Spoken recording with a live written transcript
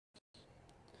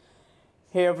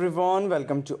Hey everyone,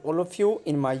 welcome to all of you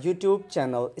in my YouTube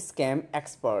channel Scam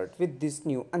Expert with this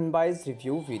new unbiased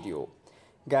review video.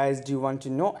 Guys, do you want to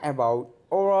know about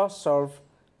Aura Surf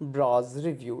bras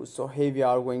review? So here we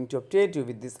are going to update you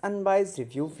with this unbiased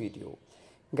review video.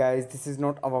 Guys, this is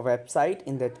not our website.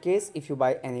 In that case, if you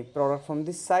buy any product from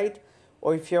this site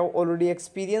or if you have already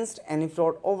experienced any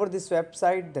fraud over this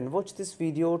website, then watch this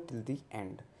video till the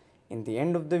end. In the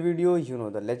end of the video, you know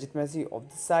the legitimacy of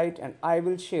the site and I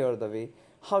will share the way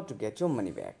how to get your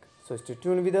money back. So stay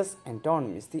tuned with us and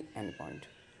don't miss the end point.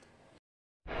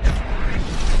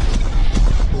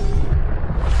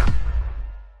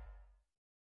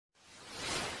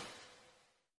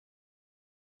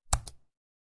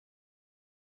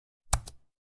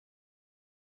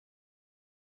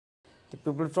 The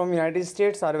people from United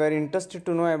States are very interested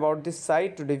to know about this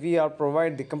site. Today we are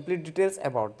provide the complete details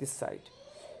about this site.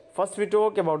 First we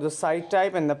talk about the site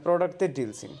type and the product they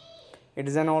deals in. It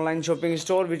is an online shopping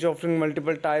store which offering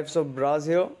multiple types of bras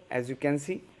here. As you can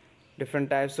see, different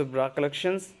types of bra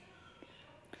collections.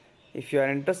 If you are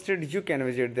interested, you can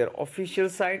visit their official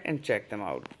site and check them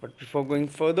out. But before going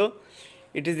further,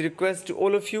 it is request to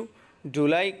all of you, do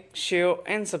like, share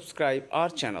and subscribe our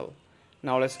channel.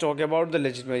 Now let's talk about the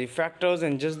legitimacy factors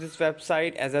and judge this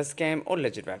website as a scam or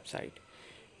legit website.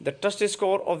 The trust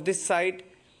score of this site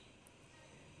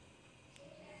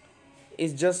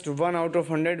is just 1 out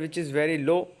of 100, which is very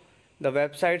low. The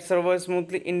website server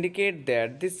smoothly indicate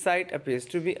that this site appears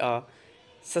to be a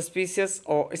suspicious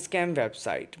or scam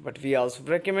website, but we also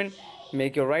recommend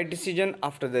make your right decision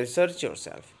after the research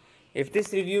yourself. If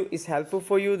this review is helpful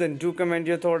for you, then do comment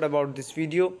your thought about this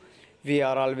video. We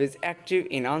are always active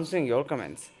in answering your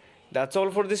comments. That's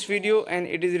all for this video, and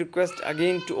it is request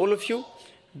again to all of you,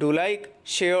 do like,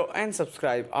 share and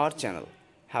subscribe our channel.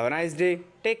 Have a nice day.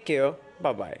 Take care.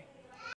 Bye bye.